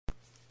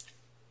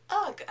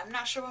bug. I'm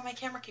not sure why my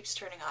camera keeps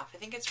turning off. I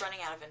think it's running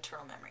out of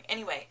internal memory.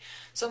 Anyway,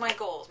 so my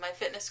goals, my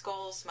fitness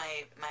goals,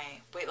 my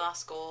weight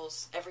loss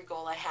goals, every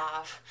goal I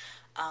have.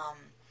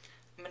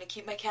 I'm going to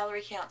keep my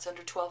calorie counts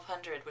under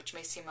 1,200, which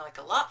may seem like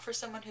a lot for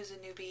someone who's a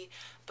newbie,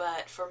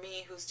 but for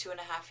me, who's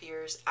 2.5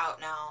 years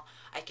out now,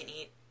 I can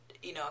eat,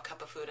 a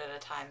cup of food at a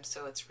time,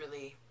 so it's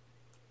really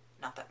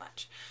not that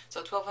much.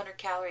 So 1,200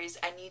 calories.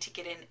 I need to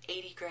get in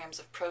 80 grams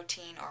of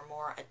protein or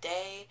more a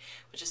day,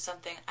 which is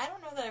something I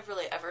don't know that I've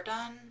really ever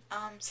done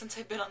since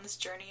I've been on this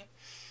journey.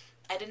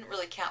 I didn't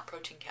really count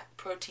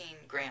protein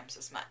grams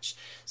as much,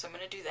 so I'm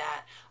going to do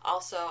that.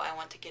 Also, I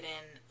want to get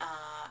in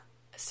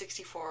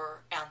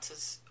 64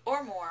 ounces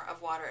or more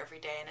of water every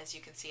day, and as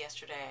you can see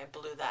yesterday I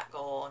blew that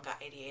goal and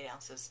got 88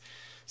 ounces.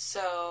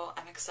 So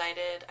I'm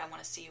excited. I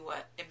want to see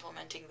what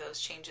implementing those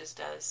changes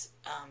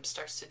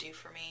starts to do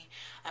for me.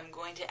 I'm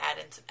going to add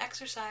in some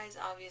exercise,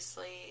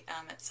 obviously.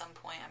 At some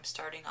point I'm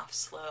starting off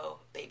slow,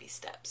 baby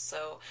steps.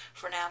 So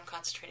for now I'm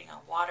concentrating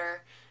on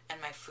water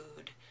and my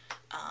food,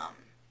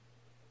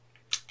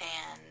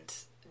 and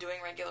doing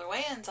regular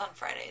weigh-ins on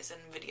Fridays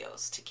and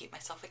videos to keep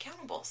myself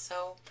accountable.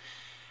 So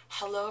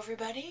hello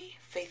everybody,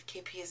 Faith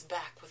KP is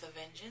back with a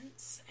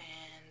vengeance,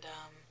 and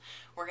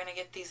we're going to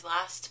get these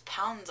last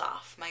pounds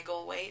off. My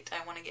goal weight,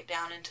 I want to get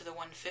down into the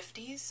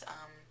 150s.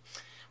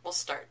 We'll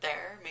start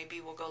there,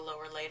 maybe we'll go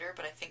lower later,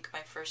 but I think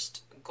my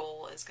first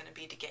goal is going to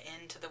be to get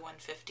into the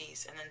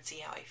 150s and then see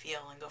how I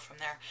feel and go from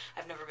there.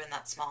 I've never been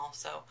that small,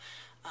 so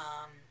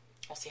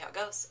we'll see how it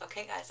goes.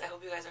 Okay guys, I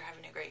hope you guys are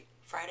having a great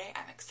Friday.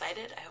 I'm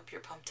excited. I hope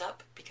you're pumped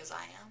up because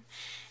I am,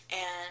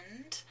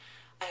 and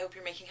I hope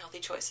you're making healthy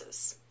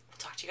choices.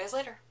 Talk to you guys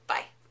later.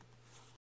 Bye.